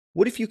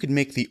What if you could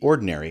make the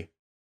ordinary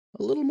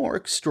a little more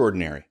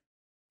extraordinary?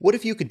 What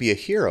if you could be a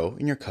hero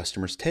in your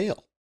customer's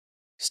tale?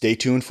 Stay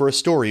tuned for a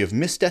story of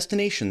missed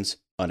destinations,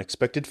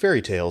 unexpected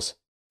fairy tales,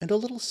 and a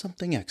little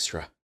something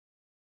extra.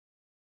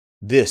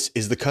 This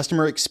is the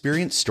customer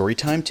experience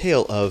storytime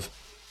tale of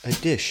a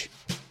dish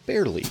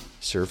barely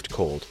served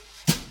cold.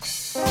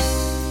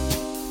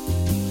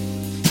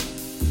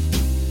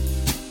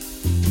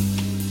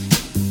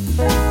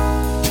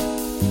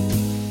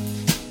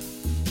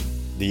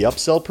 The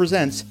Upsell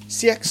presents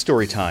CX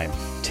Storytime,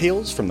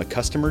 Tales from the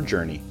Customer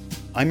Journey.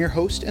 I'm your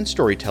host and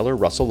storyteller,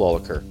 Russell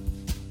Lolliker.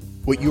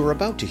 What you are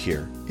about to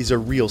hear is a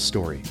real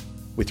story,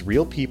 with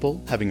real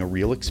people having a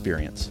real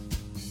experience.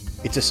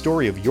 It's a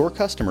story of your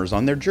customers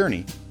on their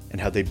journey and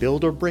how they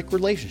build or break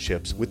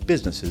relationships with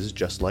businesses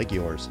just like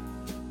yours.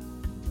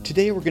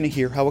 Today we're going to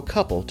hear how a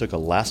couple took a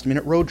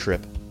last-minute road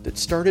trip that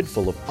started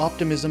full of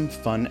optimism,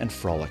 fun, and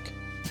frolic,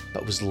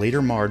 but was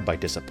later marred by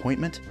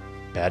disappointment,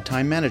 bad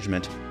time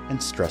management,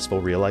 and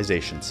stressful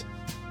realizations.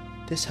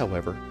 This,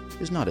 however,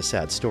 is not a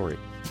sad story.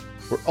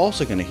 We're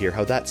also going to hear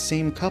how that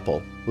same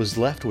couple was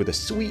left with a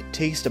sweet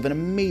taste of an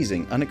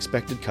amazing,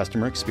 unexpected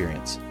customer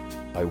experience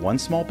by one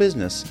small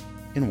business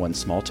in one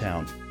small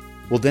town.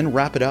 We'll then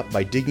wrap it up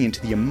by digging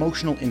into the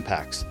emotional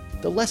impacts,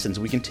 the lessons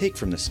we can take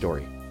from this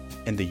story,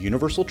 and the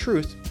universal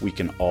truth we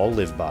can all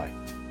live by.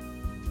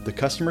 The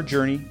customer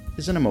journey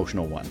is an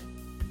emotional one,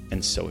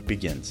 and so it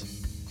begins.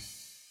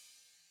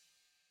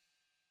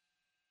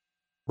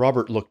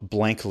 Robert looked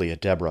blankly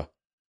at Deborah.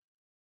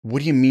 "What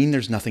do you mean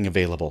there's nothing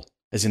available?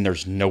 As in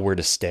there's nowhere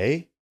to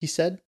stay?" he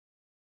said.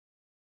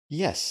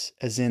 "Yes,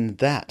 as in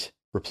that,"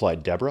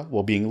 replied Deborah,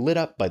 while being lit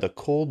up by the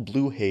cold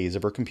blue haze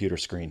of her computer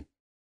screen.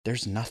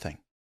 "There's nothing."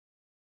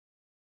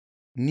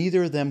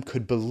 Neither of them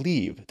could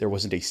believe there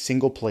wasn't a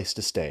single place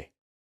to stay.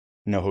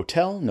 No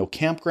hotel, no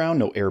campground,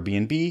 no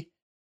Airbnb,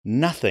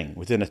 nothing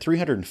within a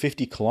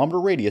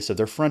 350-kilometer radius of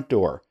their front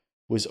door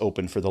was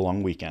open for the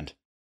long weekend.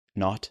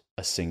 Not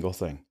a single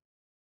thing.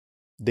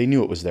 They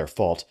knew it was their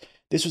fault.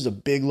 This was a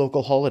big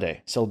local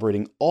holiday,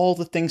 celebrating all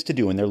the things to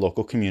do in their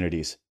local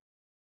communities.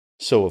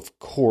 So, of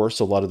course,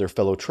 a lot of their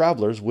fellow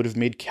travelers would have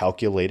made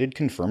calculated,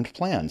 confirmed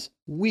plans,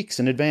 weeks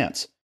in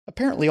advance.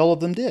 Apparently all of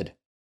them did.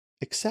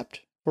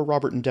 Except for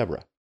Robert and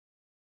Deborah.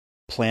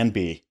 Plan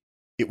B.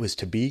 It was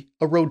to be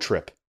a road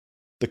trip.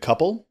 The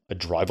couple, a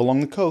drive along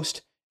the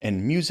coast,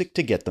 and music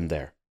to get them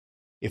there.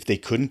 If they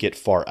couldn't get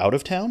far out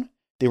of town,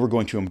 they were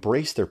going to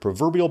embrace their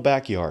proverbial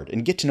backyard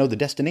and get to know the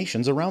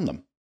destinations around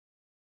them.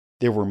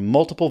 There were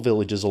multiple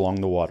villages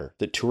along the water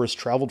that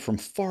tourists traveled from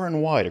far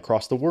and wide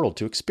across the world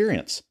to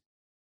experience.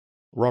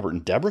 Robert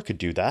and Deborah could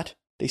do that.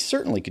 They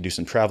certainly could do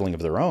some traveling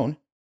of their own.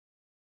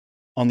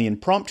 On the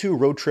impromptu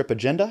road trip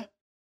agenda,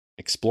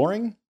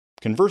 exploring,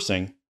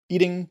 conversing,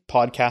 eating,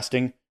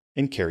 podcasting,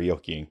 and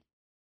karaokeing.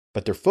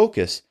 But their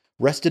focus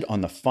rested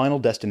on the final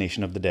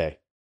destination of the day,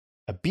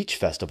 a beach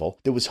festival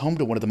that was home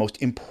to one of the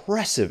most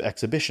impressive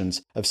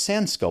exhibitions of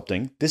sand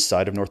sculpting this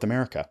side of North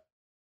America.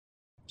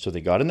 So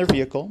they got in their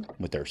vehicle,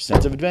 with their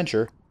sense of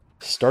adventure,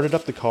 started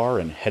up the car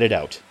and headed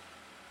out.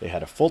 They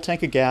had a full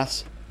tank of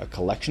gas, a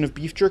collection of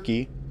beef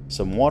jerky,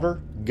 some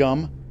water,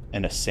 gum,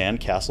 and a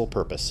sandcastle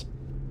purpose.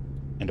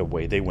 And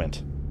away they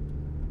went.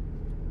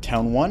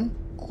 Town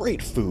 1,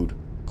 great food,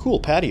 cool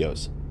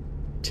patios.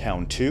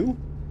 Town 2,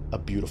 a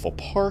beautiful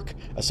park,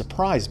 a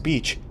surprise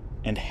beach,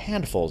 and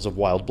handfuls of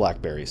wild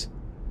blackberries.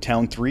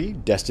 Town 3,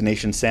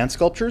 destination sand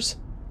sculptures?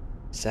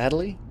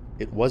 Sadly,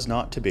 it was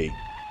not to be.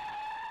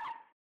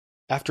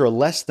 After a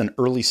less than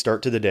early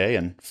start to the day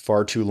and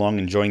far too long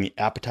enjoying the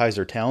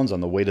appetizer towns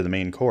on the way to the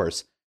main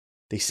course,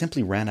 they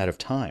simply ran out of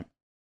time.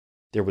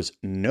 There was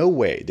no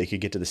way they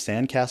could get to the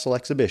Sandcastle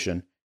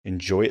exhibition,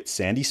 enjoy its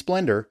sandy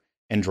splendor,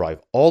 and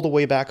drive all the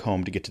way back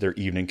home to get to their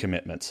evening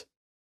commitments.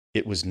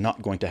 It was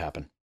not going to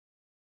happen.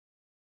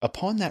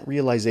 Upon that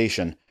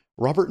realization,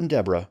 Robert and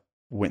Deborah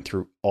went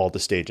through all the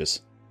stages.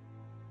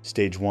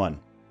 Stage 1,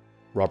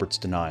 Robert's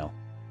denial.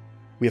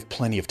 "We have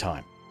plenty of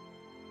time."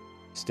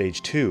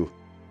 Stage 2,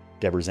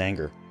 Deborah's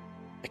anger.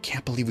 "I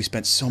can't believe we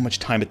spent so much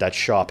time at that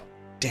shop.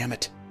 Damn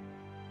it."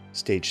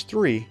 Stage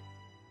 3,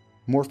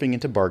 morphing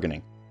into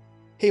bargaining.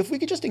 "Hey, if we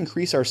could just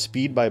increase our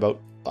speed by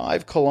about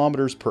 5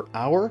 kilometers per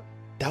hour,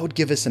 that would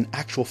give us an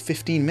actual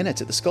 15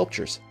 minutes at the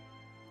sculptures."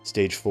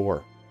 Stage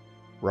 4,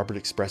 Robert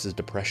expresses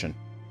depression.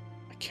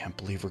 "I can't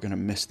believe we're going to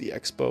miss the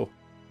expo.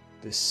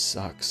 This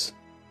sucks."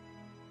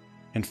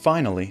 And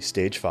finally,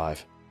 Stage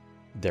 5,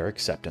 their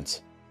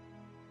acceptance.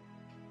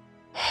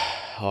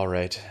 "All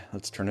right,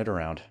 let's turn it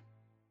around."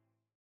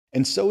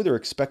 And so their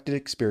expected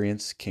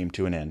experience came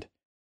to an end.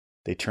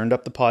 They turned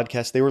up the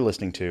podcast they were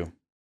listening to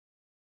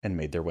and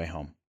made their way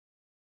home.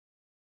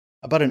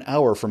 About an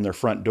hour from their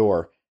front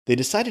door, they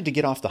decided to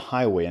get off the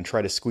highway and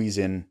try to squeeze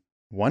in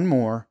one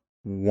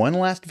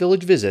last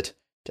village visit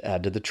to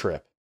add to the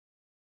trip.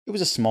 It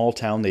was a small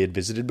town they had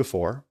visited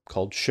before,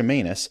 called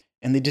Chemainus,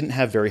 and they didn't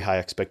have very high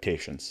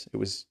expectations. It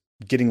was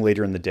getting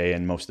later in the day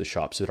and most of the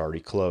shops had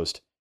already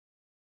closed.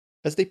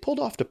 As they pulled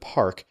off to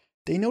park,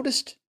 they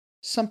noticed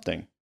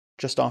something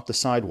just off the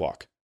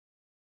sidewalk.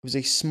 It was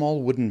a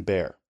small wooden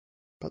bear,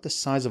 about the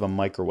size of a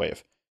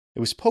microwave. It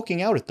was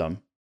poking out at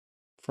them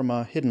from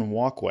a hidden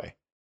walkway.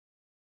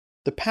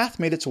 The path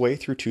made its way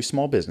through two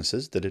small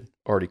businesses that had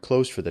already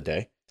closed for the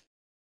day,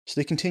 so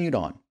they continued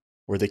on,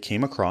 where they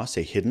came across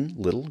a hidden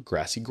little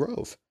grassy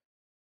grove.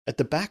 At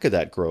the back of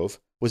that grove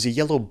was a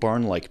yellow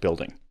barn-like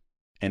building,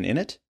 and in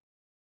it,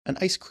 an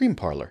ice cream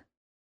parlor.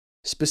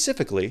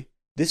 Specifically,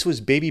 this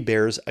was Baby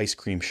Bear's ice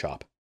cream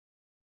shop.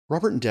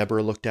 Robert and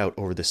Deborah looked out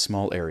over this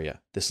small area,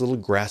 this little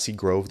grassy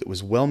grove that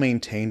was well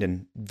maintained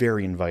and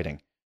very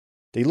inviting.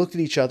 They looked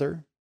at each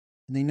other,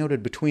 and they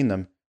noted between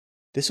them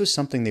this was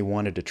something they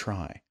wanted to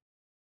try.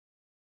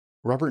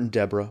 Robert and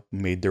Deborah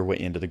made their way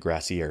into the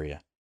grassy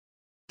area.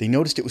 They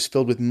noticed it was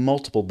filled with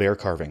multiple bear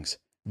carvings,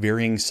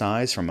 varying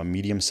size from a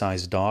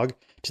medium-sized dog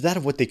to that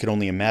of what they could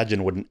only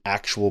imagine what an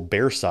actual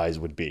bear size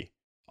would be,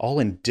 all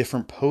in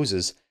different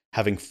poses,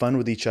 having fun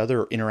with each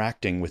other or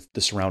interacting with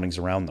the surroundings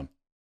around them.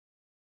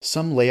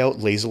 Some lay out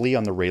lazily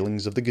on the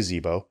railings of the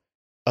gazebo,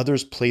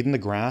 others played in the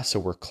grass or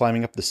were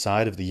climbing up the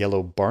side of the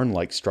yellow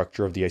barn-like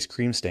structure of the ice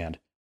cream stand.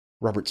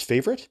 Robert's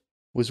favorite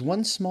was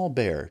one small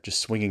bear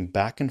just swinging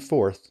back and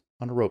forth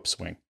on a rope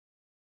swing.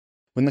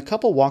 When the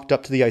couple walked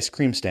up to the ice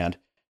cream stand,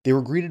 they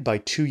were greeted by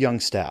two young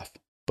staff,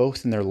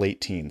 both in their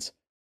late teens.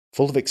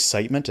 Full of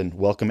excitement and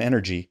welcome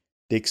energy,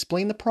 they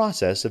explained the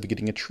process of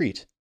getting a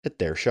treat at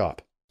their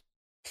shop.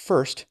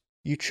 First,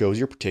 you chose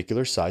your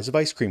particular size of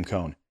ice cream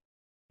cone.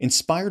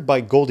 Inspired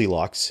by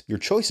Goldilocks, your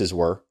choices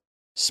were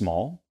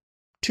small,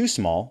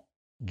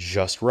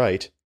 just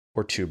right,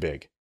 or too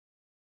big.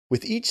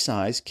 With each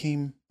size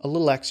came a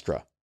little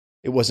extra.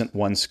 It wasn't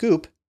 1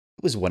 scoop,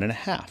 it was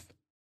 1.5.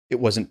 It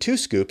wasn't 2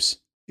 scoops,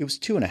 it was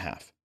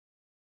 2.5.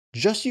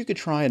 Just so you could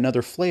try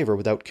another flavor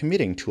without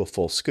committing to a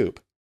full scoop.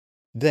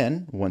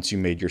 Then, once you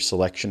made your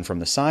selection from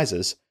the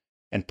sizes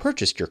and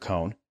purchased your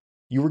cone,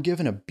 you were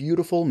given a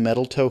beautiful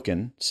metal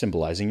token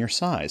symbolizing your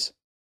size.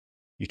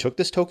 You took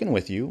this token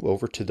with you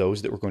over to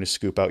those that were going to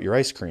scoop out your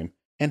ice cream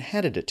and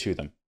handed it to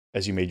them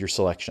as you made your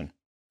selection.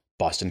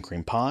 Boston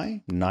cream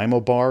pie,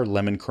 Nimo bar,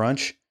 lemon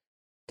crunch.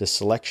 The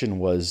selection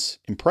was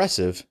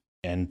impressive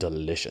and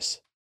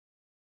delicious.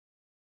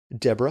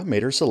 Deborah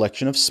made her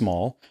selection of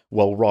small,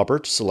 while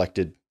Robert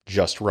selected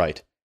just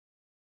right.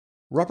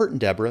 Robert and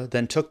Deborah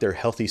then took their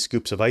healthy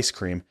scoops of ice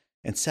cream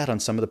and sat on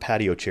some of the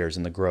patio chairs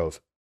in the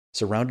grove,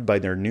 surrounded by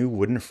their new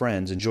wooden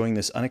friends enjoying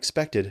this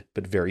unexpected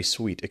but very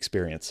sweet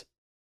experience.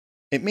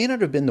 It may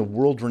not have been the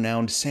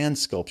world-renowned sand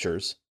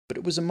sculptures, but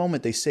it was a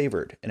moment they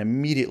savored and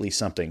immediately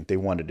something they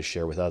wanted to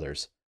share with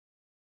others.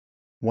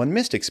 One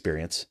missed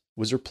experience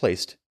was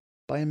replaced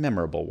by a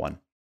memorable one.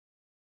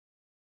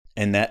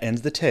 And that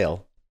ends the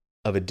tale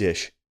of a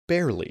dish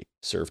barely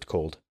served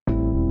cold.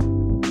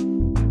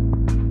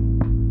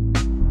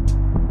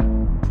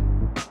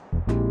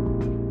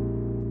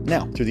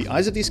 Now, through the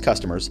eyes of these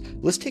customers,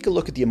 let's take a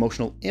look at the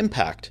emotional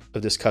impact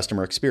of this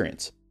customer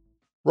experience.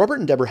 Robert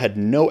and Deborah had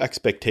no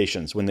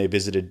expectations when they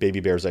visited Baby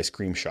Bear's ice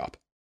cream shop.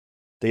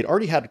 They had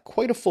already had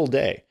quite a full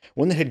day,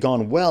 one that had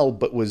gone well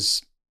but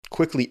was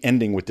quickly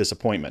ending with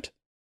disappointment.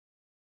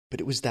 But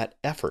it was that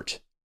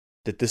effort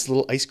that this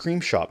little ice cream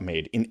shop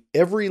made in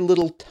every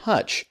little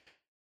touch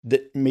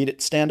that made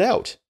it stand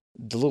out.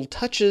 The little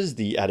touches,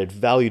 the added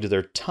value to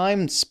their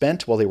time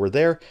spent while they were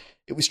there,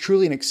 it was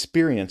truly an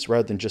experience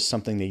rather than just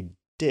something they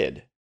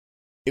did.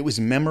 It was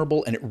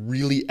memorable and it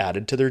really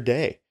added to their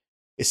day,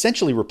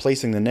 essentially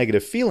replacing the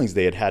negative feelings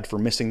they had had for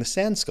missing the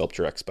Sand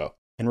Sculpture Expo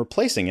and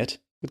replacing it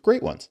with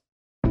great ones.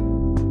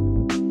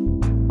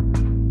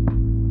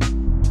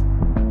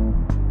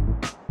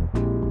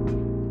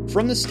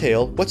 From this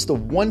tale, what's the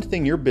one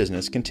thing your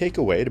business can take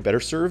away to better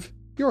serve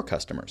your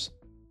customers?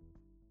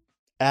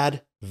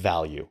 Add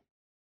value.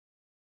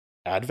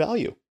 Add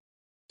value.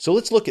 So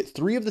let's look at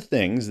 3 of the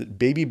things that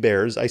Baby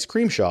Bear's ice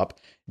cream shop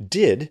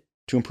did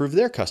to improve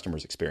their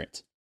customers'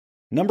 experience.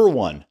 Number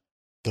 1,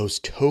 those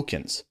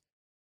tokens.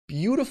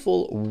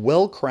 Beautiful,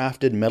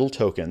 well-crafted metal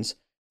tokens.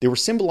 They were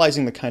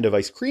symbolizing the kind of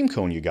ice cream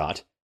cone you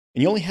got,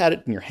 and you only had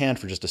it in your hand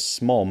for just a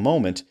small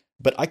moment,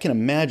 but I can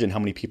imagine how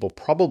many people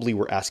probably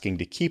were asking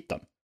to keep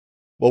them.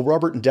 While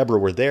Robert and Deborah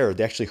were there,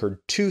 they actually heard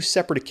 2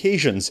 separate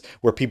occasions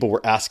where people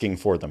were asking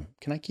for them.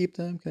 Can I keep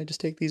them? Can I just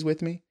take these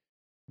with me?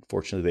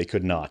 Unfortunately, they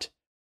could not.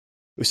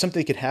 It was something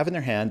they could have in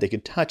their hand, they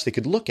could touch, they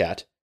could look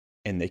at,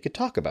 and they could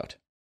talk about.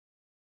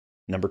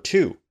 Number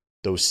 2,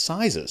 those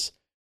sizes.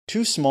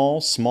 Too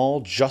small,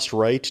 just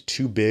right,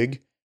 too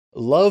big.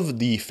 Love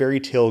the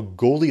fairy tale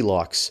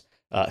Goldilocks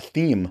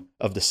theme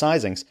of the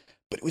sizings,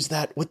 but it was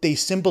that what they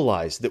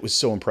symbolized that was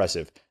so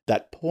impressive.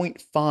 That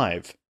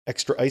 0.5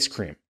 extra ice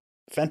cream.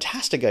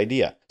 Fantastic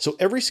idea. So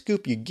every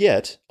scoop you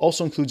get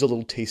also includes a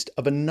little taste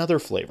of another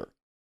flavor.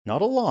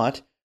 Not a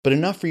lot, but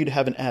enough for you to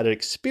have an added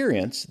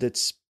experience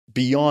that's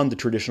beyond the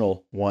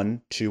traditional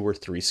 1, 2, or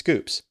 3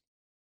 scoops.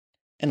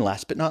 And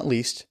last but not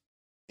least,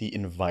 the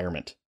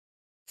environment.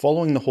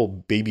 Following the whole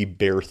Baby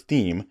Bear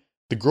theme,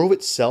 the grove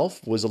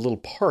itself was a little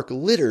park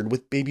littered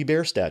with Baby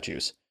Bear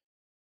statues.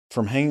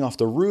 From hanging off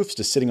the roofs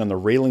to sitting on the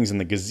railings in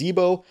the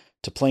gazebo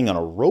to playing on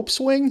a rope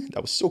swing,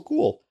 that was so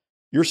cool.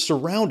 You're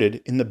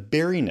surrounded in the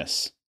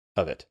berryness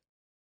of it.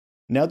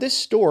 Now, this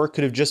store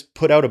could have just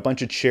put out a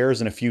bunch of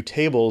chairs and a few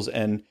tables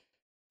and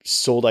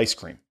sold ice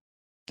cream.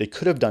 They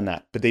could have done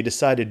that, but they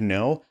decided,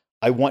 no,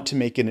 I want to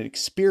make it an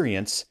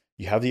experience.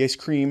 You have the ice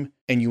cream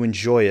and you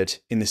enjoy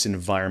it in this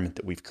environment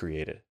that we've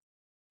created.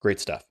 Great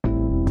stuff.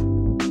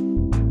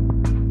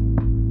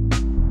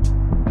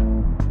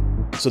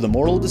 So the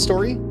moral of the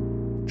story?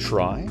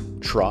 Try,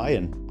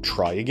 and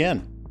try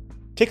again.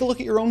 Take a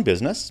look at your own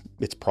business,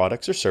 its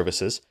products or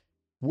services.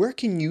 Where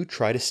can you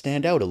try to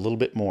stand out a little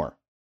bit more?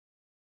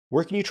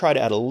 Where can you try to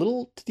add a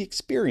little to the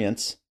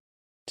experience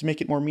to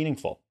make it more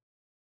meaningful?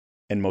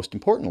 And most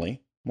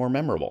importantly, more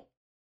memorable.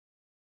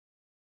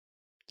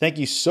 Thank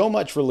you so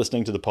much for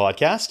listening to the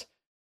podcast.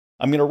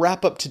 I'm going to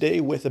wrap up today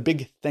with a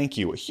big thank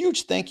you, a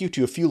huge thank you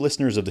to a few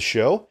listeners of the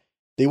show.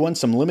 They won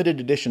some limited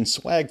edition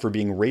swag for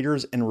being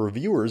raters and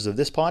reviewers of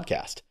this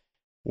podcast.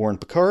 Warren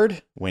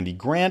Picard, Wendy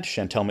Grant,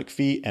 Chantel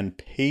McPhee, and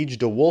Paige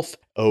DeWolf.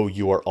 Oh,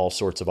 you are all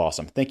sorts of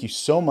awesome. Thank you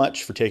so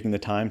much for taking the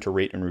time to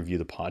rate and review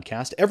the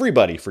podcast.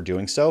 Everybody for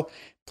doing so.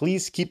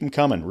 Please keep them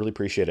coming. Really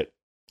appreciate it.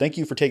 Thank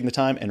you for taking the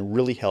time and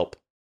really help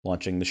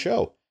launching the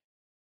show.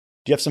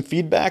 Do you have some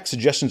feedback,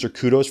 suggestions, or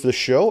kudos for the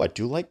show? I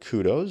do like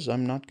kudos.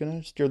 I'm not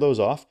going to steer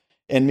those off.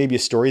 And maybe a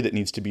story that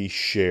needs to be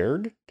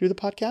shared through the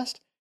podcast?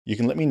 You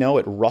can let me know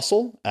at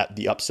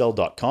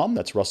russell@theupsell.com.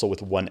 That's Russell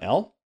with one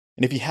L.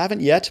 And if you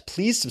haven't yet,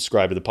 please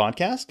subscribe to the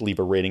podcast, leave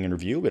a rating and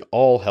review. It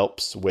all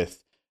helps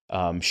with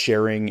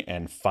sharing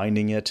and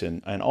finding it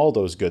and all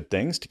those good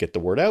things to get the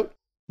word out.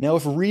 Now,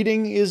 if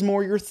reading is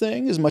more your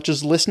thing as much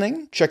as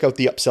listening, check out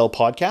the Upsell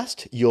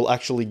podcast. You'll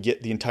actually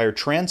get the entire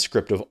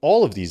transcript of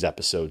all of these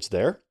episodes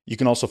there. You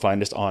can also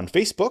find us on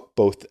Facebook,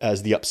 both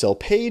as the Upsell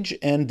page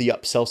and the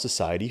Upsell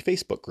Society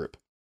Facebook group.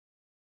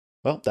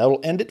 Well, that'll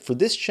end it for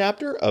this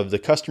chapter of the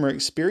Customer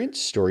Experience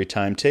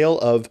Storytime Tale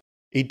of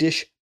a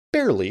Dish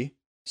Barely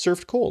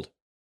Served Cold.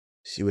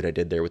 See what I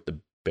did there with the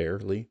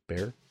barely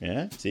bear?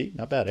 Yeah, see?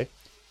 Not bad, eh?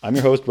 I'm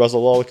your host,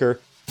 Russell Lolliker.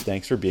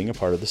 Thanks for being a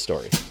part of the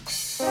story.